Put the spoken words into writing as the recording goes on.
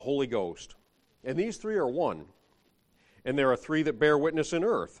Holy Ghost. And these three are one. And there are three that bear witness in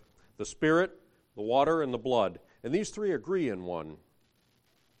earth, the Spirit, the water, and the blood. And these three agree in one.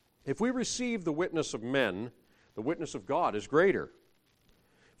 If we receive the witness of men, the witness of God is greater.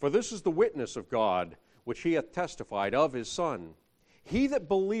 For this is the witness of God, which he hath testified of his Son. He that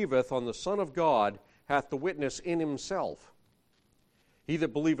believeth on the Son of God hath the witness in himself. He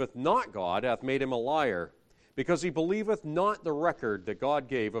that believeth not God hath made him a liar, because he believeth not the record that God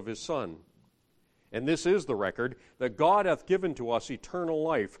gave of his Son. And this is the record, that God hath given to us eternal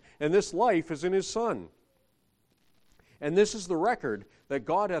life, and this life is in his Son. And this is the record, that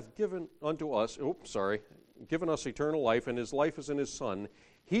God hath given unto us, given us eternal life, and his life is in his Son.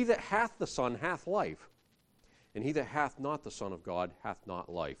 He that hath the Son hath life, and he that hath not the Son of God hath not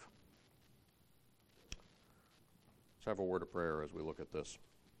life. Let's have a word of prayer as we look at this.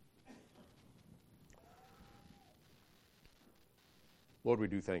 Lord, we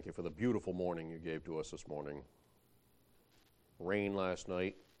do thank you for the beautiful morning you gave to us this morning. Rain last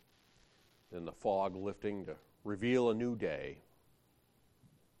night, and the fog lifting to reveal a new day.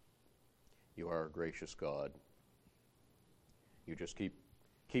 You are a gracious God. You just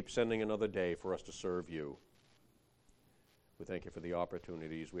keep sending another day for us to serve you. We thank you for the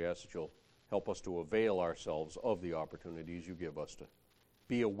opportunities. We ask that you'll help us to avail ourselves of the opportunities you give us to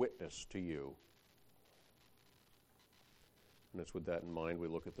be a witness to you. And it's with that in mind we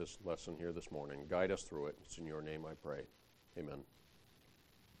look at this lesson here this morning. Guide us through it. It's in your name I pray. Amen.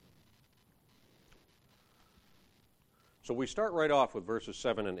 So we start right off with verses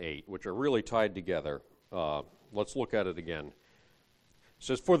 7 and 8, which are really tied together. Let's look at it again. It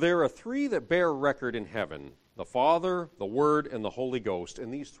says, For there are three that bear record in heaven, the Father, the Word, and the Holy Ghost,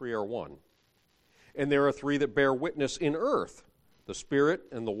 and these three are one. And there are three that bear witness in earth, the Spirit,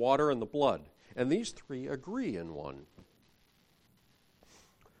 and the water, and the blood, and these three agree in one.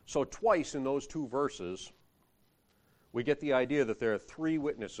 So twice in those two verses, we get the idea that there are three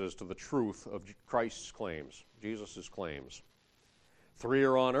witnesses to the truth of Christ's claims, Jesus' claims. Three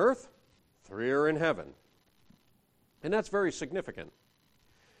are on earth, three are in heaven. And that's very significant,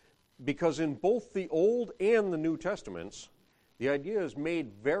 because in both the Old and the New Testaments, the idea is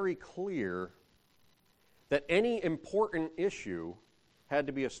made very clear that any important issue had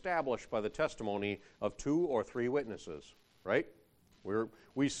to be established by the testimony of two or three witnesses, right?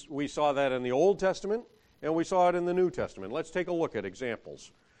 We saw that in the Old Testament, and we saw it in the New Testament. Let's take a look at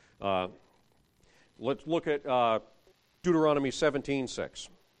examples. Let's look at Deuteronomy 17:6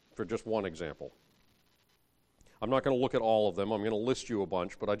 for just one example. I'm not going to look at all of them. I'm going to list you a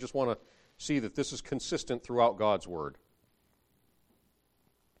bunch, but I just want to see that this is consistent throughout God's Word.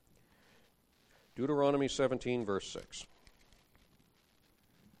 Deuteronomy 17, verse 6.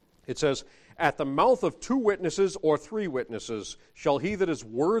 It says, At the mouth of two witnesses or three witnesses shall he that is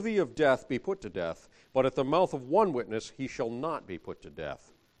worthy of death be put to death, but at the mouth of one witness he shall not be put to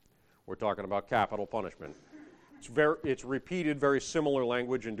death. We're talking about capital punishment. It's repeated very similar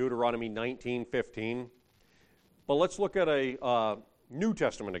language in Deuteronomy 19:15. But let's look at a New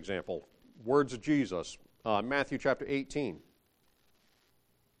Testament example, words of Jesus, Matthew chapter 18.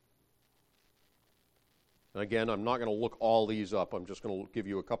 And again, I'm not going to look all these up. I'm just going to give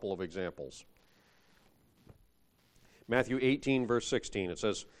you a couple of examples. Matthew 18, verse 16, it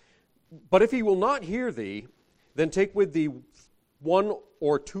says, But if he will not hear thee, then take with thee one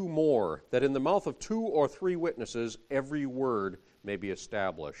or two more, that in the mouth of two or three witnesses every word may be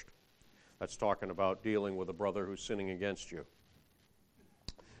established. That's talking about dealing with a brother who's sinning against you.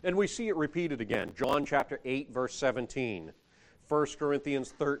 And we see it repeated again. John chapter 8, verse 17. 1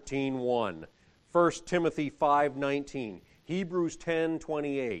 Corinthians 13:1. 1 Timothy 5:19. Hebrews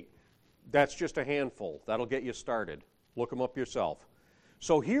 10:28. That's just a handful. That'll get you started. Look them up yourself.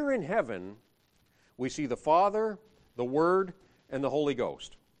 So here in heaven, we see the Father, the Word, and the Holy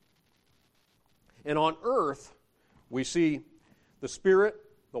Ghost. And on earth, we see the Spirit,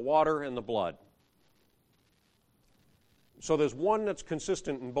 the water, and the blood. So there's one that's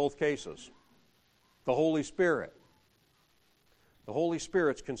consistent in both cases. The Holy Spirit. The Holy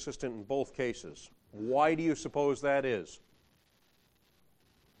Spirit's consistent in both cases. Why do you suppose that is?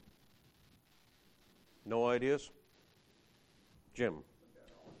 No ideas? Jim?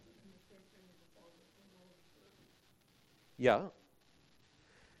 Yeah.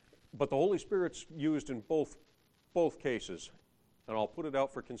 But the Holy Spirit's used in both cases. And I'll put it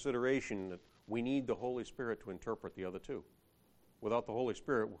out for consideration that we need the Holy Spirit to interpret the other two. Without the Holy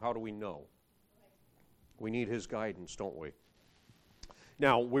Spirit, how do we know? We need His guidance, don't we?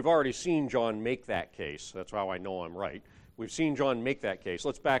 Now, we've already seen John make that case. That's how I know I'm right. We've seen John make that case.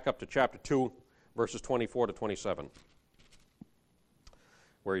 Let's back up to chapter 2, verses 24 to 27.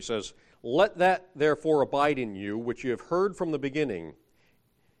 where he says, "Let that therefore abide in you, which you have heard from the beginning.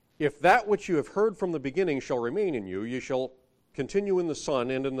 If that which you have heard from the beginning shall remain in you, you shall continue in the Son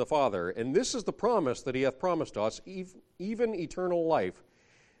and in the Father. And this is the promise that he hath promised us, even eternal life.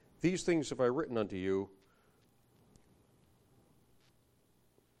 These things have I written unto you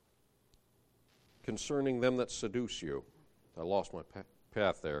concerning them that seduce you." I lost my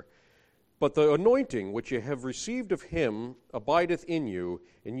path there. "But the anointing which ye have received of him abideth in you,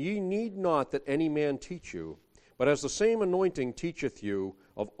 and ye need not that any man teach you. But as the same anointing teacheth you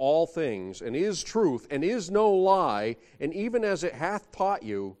of all things, and is truth, and is no lie, and even as it hath taught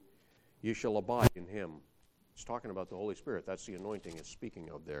you, ye shall abide in him." It's talking about the Holy Spirit. That's the anointing it's speaking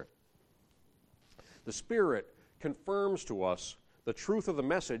of there. The Spirit confirms to us the truth of the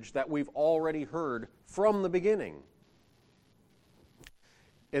message that we've already heard from the beginning.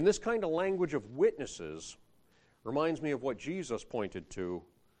 And this kind of language of witnesses reminds me of what Jesus pointed to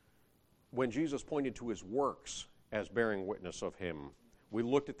when Jesus pointed to his works as bearing witness of him. We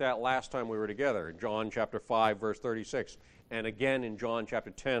looked at that last time we were together, in John chapter 5, verse 36, and again in John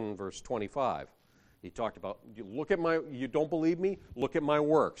chapter 10, verse 25. He talked about, you don't believe me? Look at my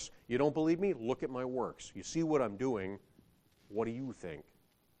works. You don't believe me? Look at my works. You see what I'm doing? What do you think?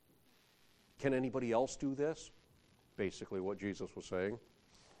 Can anybody else do this? Basically what Jesus was saying.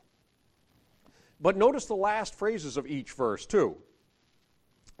 But notice the last phrases of each verse, too.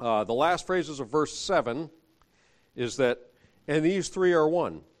 The last phrases of verse 7 is that, "And these three are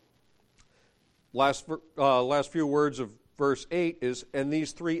one." Last few words of verse 8 is, "And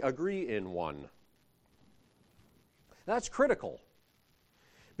these three agree in one." That's critical.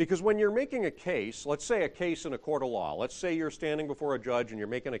 Because when you're making a case, let's say a case in a court of law, let's say you're standing before a judge and you're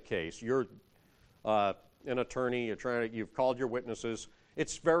making a case, you're an attorney, you've called your witnesses.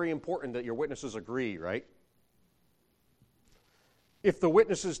 It's very important that your witnesses agree, right? If the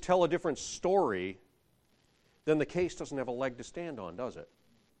witnesses tell a different story, then the case doesn't have a leg to stand on, does it?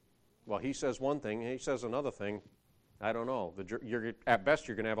 Well, he says one thing, he says another thing. I don't know. At best,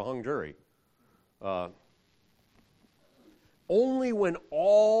 you're going to have a hung jury. Only when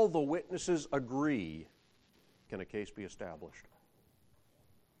all the witnesses agree can a case be established.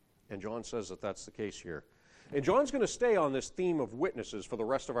 And John says that that's the case here. And John's going to stay on this theme of witnesses for the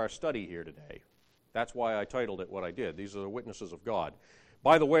rest of our study here today. That's why I titled it what I did. These are the witnesses of God.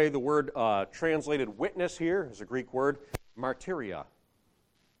 By the way, the word translated witness here is a Greek word, martyria.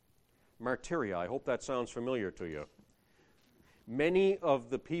 Martyria. I hope that sounds familiar to you. Many of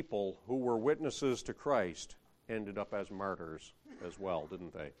the people who were witnesses to Christ ended up as martyrs as well,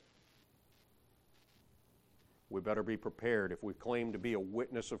 didn't they? We better be prepared. If we claim to be a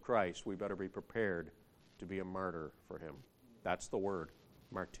witness of Christ, we better be prepared to be a martyr for him. That's the word,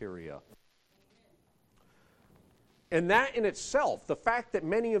 martyria. And that in itself, the fact that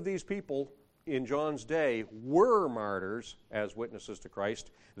many of these people in John's day were martyrs as witnesses to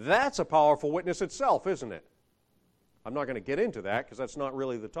Christ, that's a powerful witness itself, isn't it? I'm not going to get into that because that's not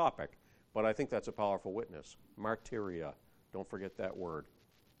really the topic, but I think that's a powerful witness. Martyria. Don't forget that word.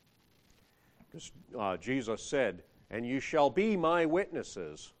 Because Jesus said, "And you shall be my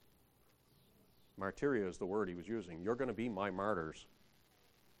witnesses." Martyria is the word he was using. You're going to be my martyrs.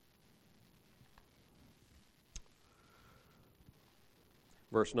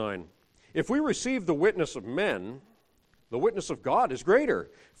 Verse 9. "If we receive the witness of men, the witness of God is greater.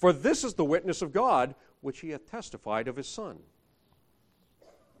 For this is the witness of God, which he hath testified of his Son."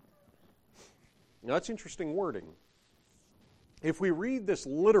 Now that's interesting wording. If we read this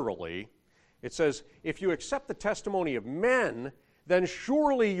literally, it says, if you accept the testimony of men, then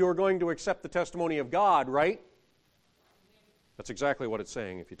surely you're going to accept the testimony of God, right? That's exactly what it's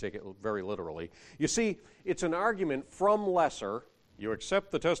saying if you take it very literally. You see, it's an argument from lesser. You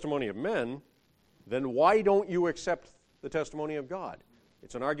accept the testimony of men, then why don't you accept the testimony of God?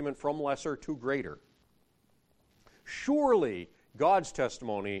 It's an argument from lesser to greater. Surely God's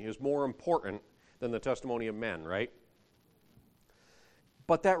testimony is more important than the testimony of men, right?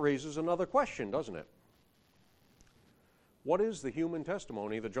 But that raises another question, doesn't it? What is the human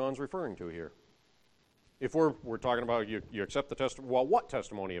testimony that John's referring to here? If we're talking about you accept the testimony, well, what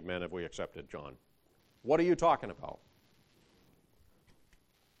testimony of men have we accepted, John? What are you talking about?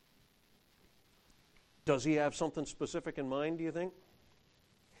 Does he have something specific in mind, do you think?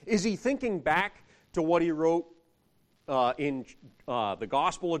 Is he thinking back to what he wrote in the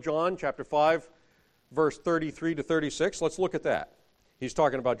Gospel of John, chapter 5, verse 33 to 36? Let's look at that. He's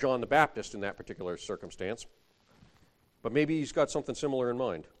talking about John the Baptist in that particular circumstance. But maybe he's got something similar in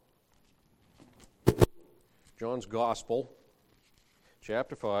mind. John's Gospel,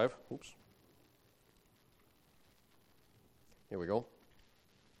 chapter 5. Oops. Here we go.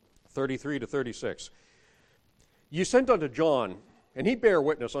 33 to 36. Ye sent unto John, and he bare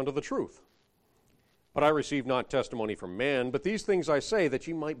witness unto the truth. But I received not testimony from man, but these things I say, that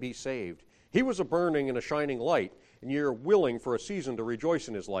ye might be saved. He was a burning and a shining light, and ye are willing for a season to rejoice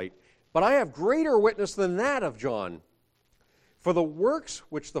in his light. But I have greater witness than that of John. For the works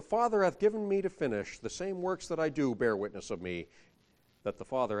which the Father hath given me to finish, the same works that I do bear witness of me, that the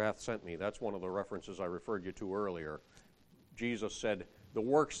Father hath sent me. That's one of the references I referred you to earlier. Jesus said, the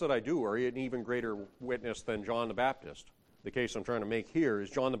works that I do are an even greater witness than John the Baptist. The case I'm trying to make here is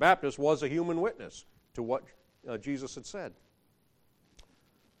John the Baptist was a human witness to what Jesus had said.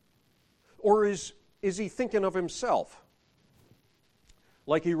 Or is he thinking of himself?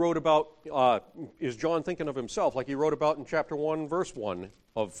 Like he wrote about, is John thinking of himself like he wrote about in chapter 1, verse 1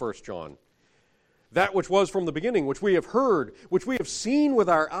 of 1 John? That which was from the beginning, which we have heard, which we have seen with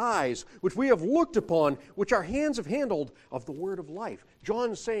our eyes, which we have looked upon, which our hands have handled of the word of life.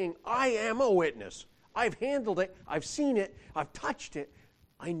 John's saying, I am a witness. I've handled it. I've seen it. I've touched it.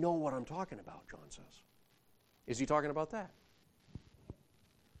 I know what I'm talking about, John says. Is he talking about that?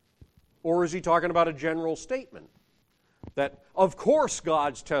 Or is he talking about a general statement? That, of course,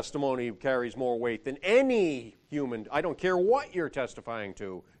 God's testimony carries more weight than any human. I don't care what you're testifying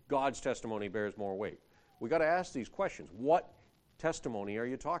to. God's testimony bears more weight. We got to ask these questions. What testimony are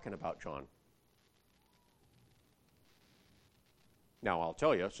you talking about, John? Now, I'll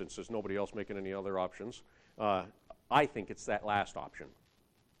tell you, since there's nobody else making any other options, I think it's that last option.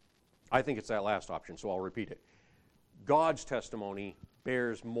 I think it's that last option, so I'll repeat it. God's testimony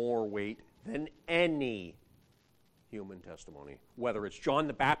bears more weight than any human testimony, whether it's John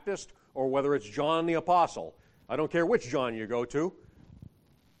the Baptist or whether it's John the Apostle. I don't care which John you go to.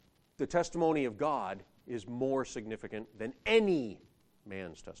 The testimony of God is more significant than any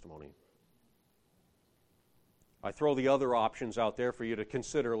man's testimony. I throw the other options out there for you to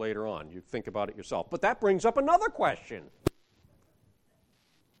consider later on. You think about it yourself. But that brings up another question.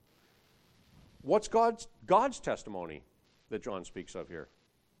 What's God's testimony that John speaks of here?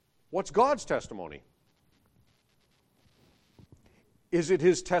 What's God's testimony? Is it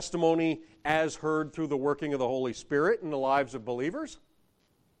his testimony as heard through the working of the Holy Spirit in the lives of believers?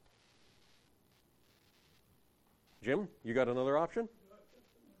 Jim, you got another option?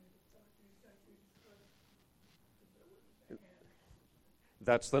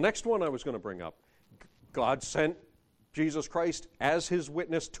 That's the next one I was going to bring up. God sent Jesus Christ as his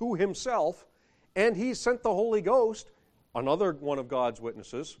witness to himself, and he sent the Holy Ghost, another one of God's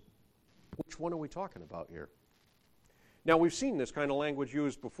witnesses. Which one are we talking about here? Now, we've seen this kind of language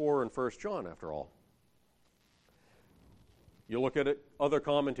used before in 1 John, after all. You look at it, other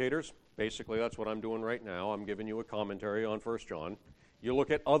commentators, basically that's what I'm doing right now. I'm giving you a commentary on 1 John. You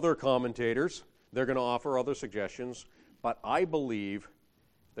look at other commentators, they're going to offer other suggestions, but I believe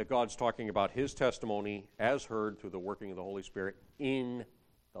that God's talking about his testimony as heard through the working of the Holy Spirit in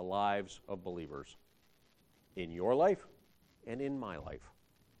the lives of believers. In your life and in my life.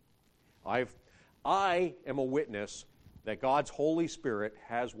 I am a witness that God's Holy Spirit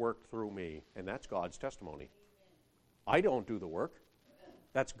has worked through me, and that's God's testimony. I don't do the work.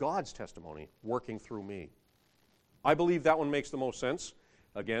 That's God's testimony working through me. I believe that one makes the most sense.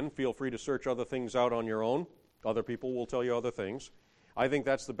 Again, feel free to search other things out on your own. Other people will tell you other things. I think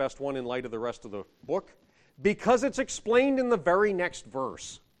that's the best one in light of the rest of the book because it's explained in the very next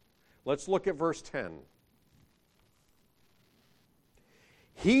verse. Let's look at verse 10.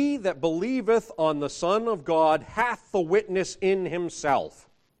 He that believeth on the Son of God hath the witness in himself.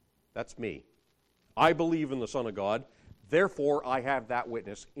 That's me. I believe in the Son of God, therefore I have that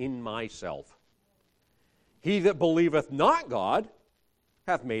witness in myself. He that believeth not God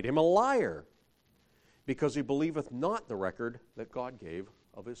hath made him a liar, because he believeth not the record that God gave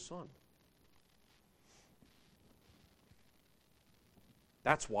of his Son.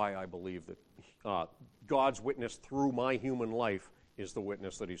 That's why I believe that God's witness through my human life is the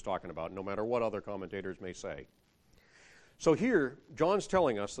witness that he's talking about, no matter what other commentators may say. So here, John's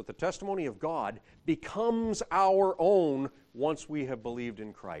telling us that the testimony of God becomes our own once we have believed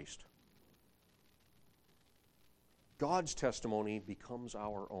in Christ. God's testimony becomes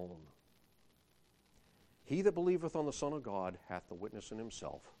our own. He that believeth on the Son of God hath the witness in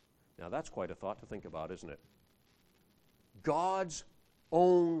himself. Now that's quite a thought to think about, isn't it? God's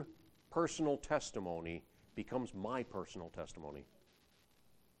own personal testimony becomes my personal testimony.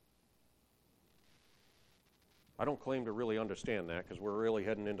 I don't claim to really understand that because we're really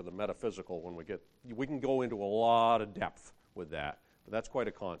heading into the metaphysical when we can go into a lot of depth with that, but that's quite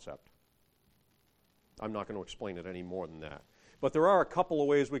a concept. I'm not going to explain it any more than that. But there are a couple of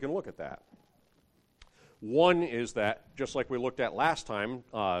ways we can look at that. One is that, just like we looked at last time,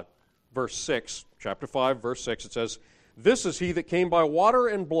 verse 6, chapter 5, verse 6, it says, "This is he that came by water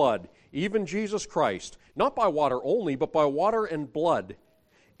and blood, even Jesus Christ, not by water only, but by water and blood.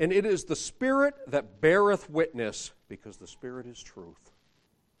 And it is the Spirit that beareth witness, because the Spirit is truth."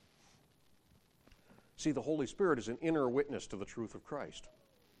 See, the Holy Spirit is an inner witness to the truth of Christ.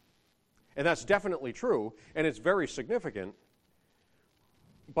 And that's definitely true, and it's very significant.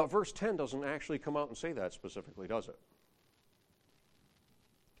 But verse 10 doesn't actually come out and say that specifically, does it?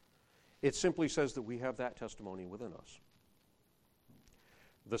 It simply says that we have that testimony within us.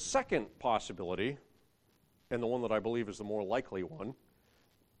 The second possibility, and the one that I believe is the more likely one,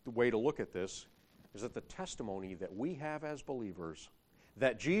 the way to look at this, is that the testimony that we have as believers,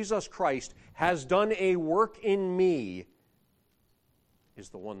 that Jesus Christ has done a work in me, is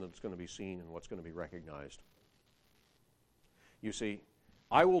the one that's going to be seen and what's going to be recognized. You see,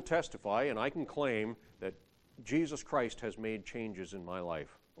 I will testify and I can claim that Jesus Christ has made changes in my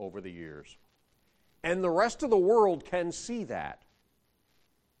life over the years. And the rest of the world can see that.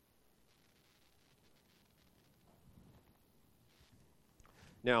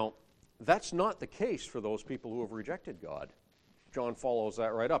 Now, that's not the case for those people who have rejected God. John follows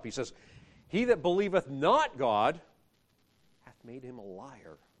that right up. He says, "He that believeth not God hath made him a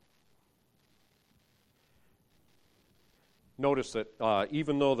liar." Notice that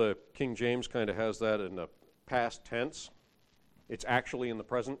even though the King James kind of has that in the past tense, it's actually in the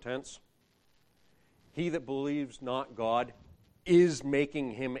present tense. He that believes not God is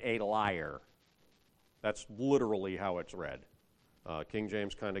making him a liar. That's literally how it's read. King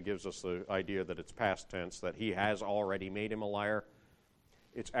James kind of gives us the idea that it's past tense, that he has already made him a liar.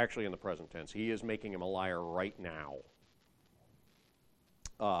 It's actually in the present tense. He is making him a liar right now.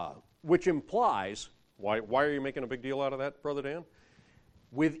 Which implies, why are you making a big deal out of that, Brother Dan?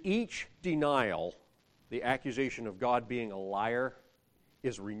 With each denial, the accusation of God being a liar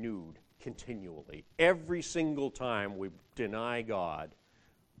is renewed continually. Every single time we deny God,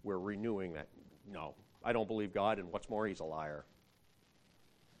 we're renewing that. No, I don't believe God, and what's more, he's a liar.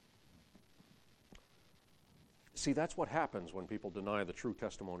 See, that's what happens when people deny the true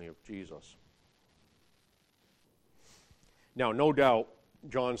testimony of Jesus. Now, no doubt,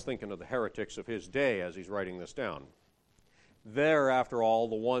 John's thinking of the heretics of his day as he's writing this down. They're, after all,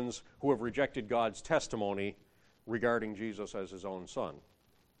 the ones who have rejected God's testimony regarding Jesus as his own son.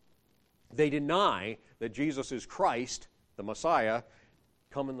 They deny that Jesus is Christ, the Messiah,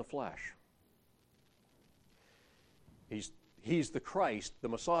 come in the flesh. He's the Christ, the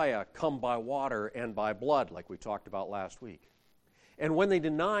Messiah, come by water and by blood, like we talked about last week. And when they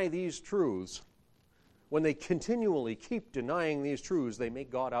deny these truths, when they continually keep denying these truths, they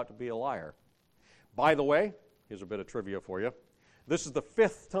make God out to be a liar. By the way, here's a bit of trivia for you. This is the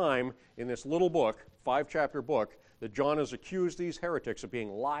 5th time in this little book, 5-chapter book, that John has accused these heretics of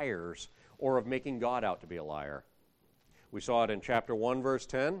being liars or of making God out to be a liar. We saw it in chapter 1, verse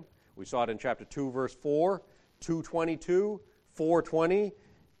 10. We saw it in chapter 2, verse 4, 2:22, 4:20,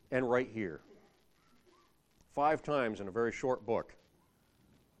 and right here. 5 times in a very short book.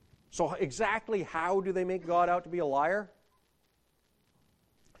 So exactly how do they make God out to be a liar?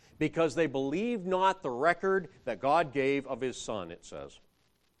 Because they believe not the record that God gave of his Son, it says.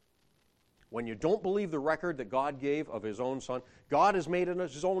 When you don't believe the record that God gave of his own Son, God has made it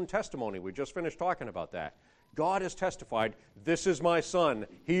his own testimony. We just finished talking about that. God has testified, "This is my Son,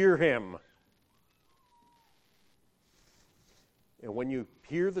 hear him." And when you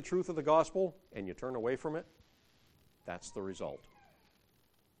hear the truth of the gospel and you turn away from it, that's the result.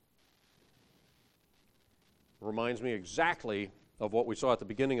 Reminds me exactly of what we saw at the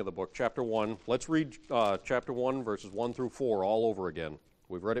beginning of the book, chapter 1. Let's read chapter 1, verses 1 through 4 all over again.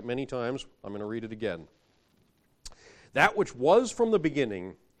 We've read it many times. I'm going to read it again. "That which was from the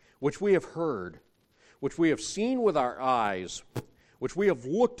beginning, which we have heard, which we have seen with our eyes, which we have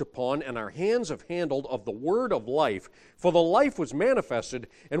looked upon, and our hands have handled of the word of life. For the life was manifested,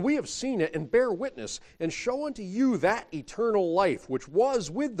 and we have seen it, and bear witness, and show unto you that eternal life, which was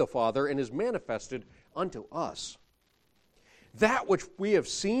with the Father, and is manifested unto us. That which we have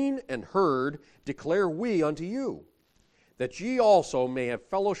seen and heard declare we unto you, that ye also may have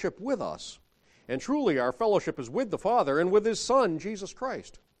fellowship with us. And truly our fellowship is with the Father, and with his Son, Jesus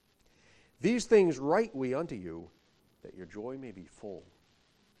Christ. These things write we unto you, that your joy may be full."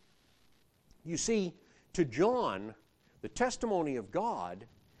 You see, to John, the testimony of God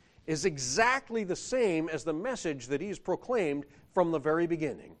is exactly the same as the message that he's proclaimed from the very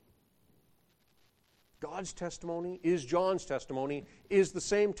beginning. God's testimony is John's testimony, is the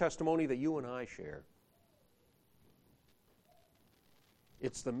same testimony that you and I share.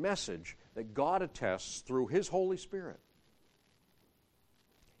 It's the message that God attests through his Holy Spirit.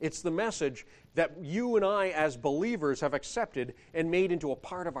 It's the message that you and I as believers have accepted and made into a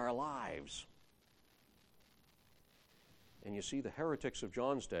part of our lives. And you see, the heretics of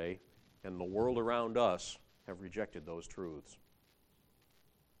John's day and the world around us have rejected those truths.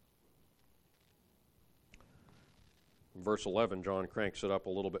 In verse 11, John cranks it up a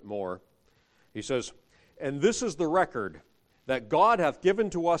little bit more. He says, "And this is the record, that God hath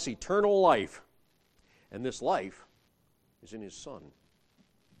given to us eternal life, and this life is in his Son."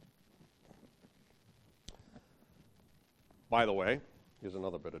 By the way, here's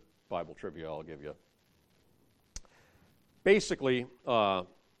another bit of Bible trivia I'll give you. Basically,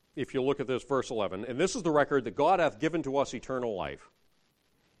 if you look at this, verse 11, "And this is the record, that God hath given to us eternal life,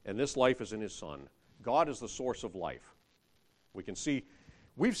 and this life is in his Son." God is the source of life. We can see,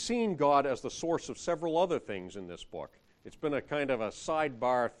 we've seen God as the source of several other things in this book. It's been a kind of a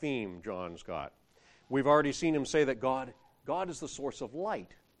sidebar theme John's got. We've already seen him say that God is the source of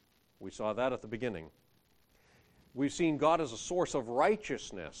light. We saw that at the beginning. We've seen God as a source of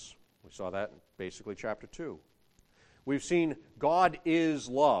righteousness. We saw that in basically chapter 2. We've seen God is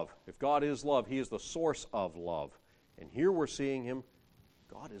love. If God is love, he is the source of love. And here we're seeing him,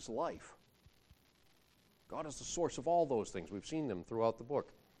 God is life. God is the source of all those things. We've seen them throughout the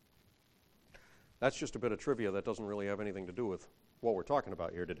book. That's just a bit of trivia that doesn't really have anything to do with what we're talking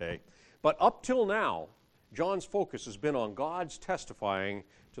about here today. But up till now, John's focus has been on God's testifying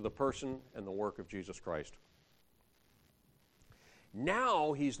to the person and the work of Jesus Christ.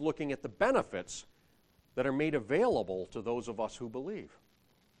 Now he's looking at the benefits that are made available to those of us who believe.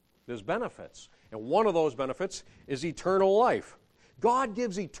 There's benefits. And one of those benefits is eternal life. God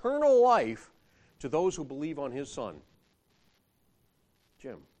gives eternal life to those who believe on his Son.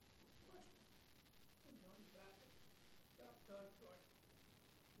 Jim.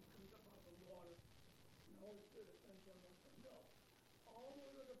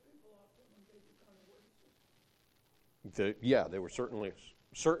 They were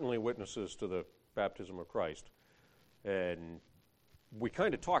certainly witnesses to the baptism of Christ. And we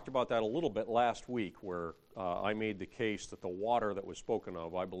kind of talked about that a little bit last week, where I made the case that the water that was spoken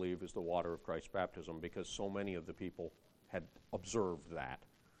of, I believe, is the water of Christ's baptism, because so many of the people had observed that.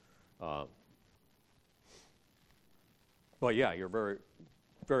 But yeah, you're very,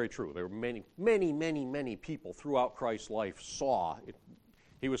 very true. There were many people throughout Christ's life saw it.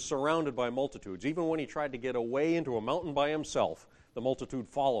 He was surrounded by multitudes. Even when he tried to get away into a mountain by himself, the multitude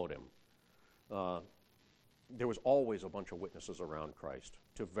followed him. There was always a bunch of witnesses around Christ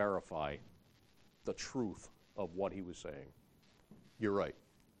to verify the truth of what he was saying. You're right.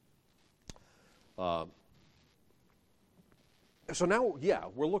 So now,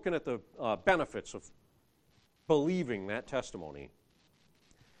 we're looking at the benefits of believing that testimony.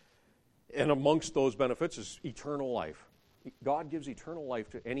 And amongst those benefits is eternal life. God gives eternal life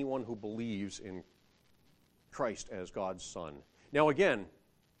to anyone who believes in Christ as God's Son. Now again,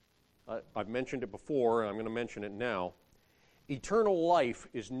 I've mentioned it before, and I'm going to mention it now. Eternal life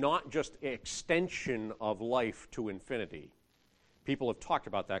is not just an extension of life to infinity. People have talked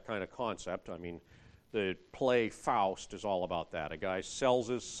about that kind of concept. I mean, the play Faust is all about that. A guy sells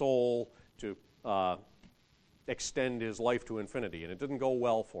his soul to extend his life to infinity, and it didn't go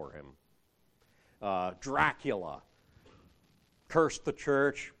well for him. Dracula cursed the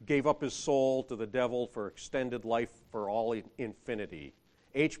church, gave up his soul to the devil for extended life for all infinity.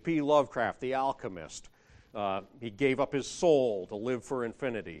 H.P. Lovecraft, the alchemist, he gave up his soul to live for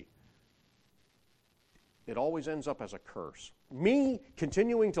infinity. It always ends up as a curse. Me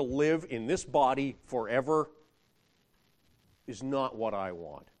continuing to live in this body forever is not what I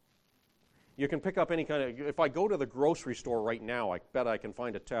want. You can pick up any kind of, if I go to the grocery store right now, I bet I can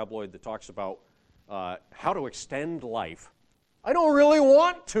find a tabloid that talks about how to extend life. I don't really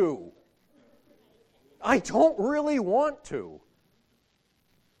want to. I don't really want to.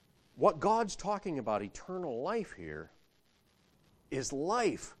 What God's talking about, eternal life here, is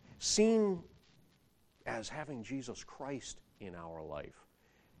life seen as having Jesus Christ in our life.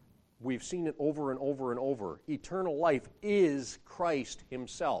 We've seen it over and over and over. Eternal life is Christ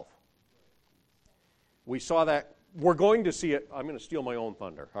himself. We saw that. We're going to see it. I'm going to steal my own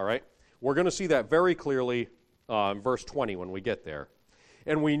thunder, all right? We're going to see that very clearly in verse 20 when we get there.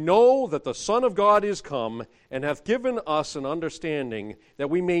 And we know that the Son of God is come, and hath given us an understanding,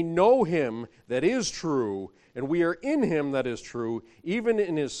 that we may know him that is true, and we are in him that is true, even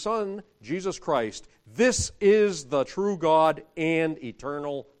in his Son, Jesus Christ. This is the true God and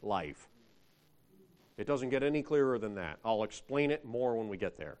eternal life. It doesn't get any clearer than that. I'll explain it more when we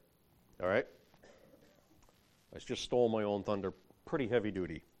get there. All right? I just stole my own thunder. Pretty heavy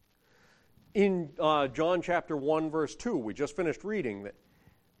duty. In John chapter 1, verse 2, we just finished reading that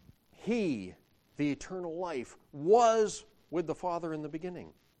He, the eternal life, was with the Father in the beginning.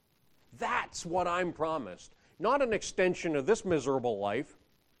 That's what I'm promised. Not an extension of this miserable life,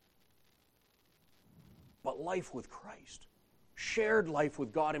 but life with Christ. Shared life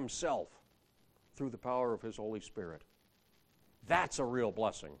with God Himself through the power of His Holy Spirit. That's a real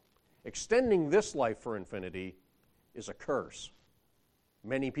blessing. Extending this life for infinity is a curse.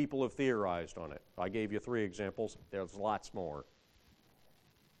 Many people have theorized on it. I gave you 3 examples. There's lots more.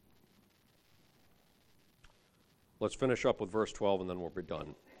 Let's finish up with verse 12 and then we'll be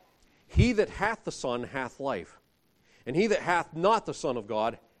done. He that hath the Son hath life, and he that hath not the Son of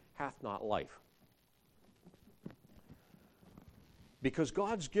God hath not life. Because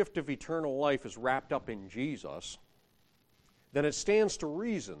God's gift of eternal life is wrapped up in Jesus, then it stands to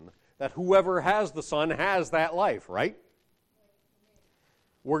reason that whoever has the Son has that life, right?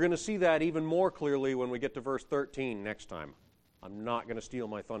 We're going to see that even more clearly when we get to verse 13 next time. I'm not going to steal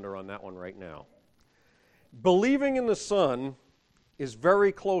my thunder on that one right now. Believing in the Son is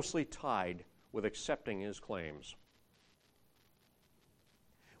very closely tied with accepting His claims.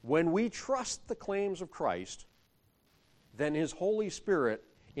 When we trust the claims of Christ, then His Holy Spirit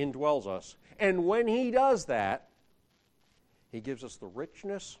indwells us. And when He does that, He gives us the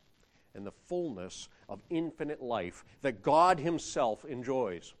richness and the fullness of infinite life that God Himself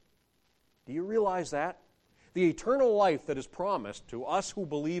enjoys. Do you realize that? The eternal life that is promised to us who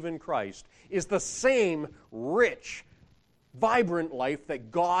believe in Christ is the same rich, vibrant life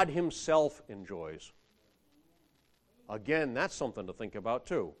that God Himself enjoys. Again, that's something to think about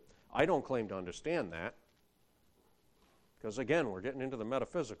too. I don't claim to understand that. Because again, we're getting into the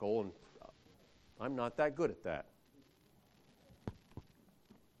metaphysical, and I'm not that good at that.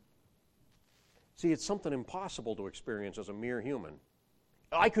 See, it's something impossible to experience as a mere human.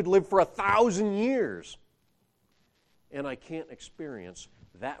 I could live for 1,000 years, and I can't experience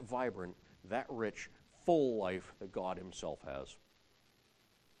that vibrant, that rich, full life that God Himself has.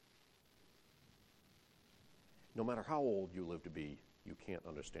 No matter how old you live to be, you can't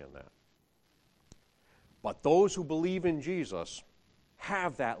understand that. But those who believe in Jesus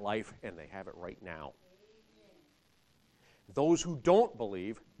have that life, and they have it right now. Those who don't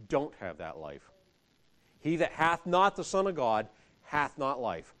believe don't have that life. He that hath not the Son of God hath not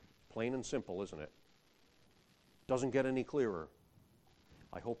life. Plain and simple, isn't it? Doesn't get any clearer.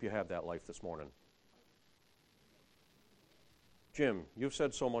 I hope you have that life this morning. Jim, you've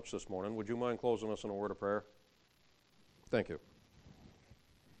said so much this morning. Would you mind closing us in a word of prayer? Thank you.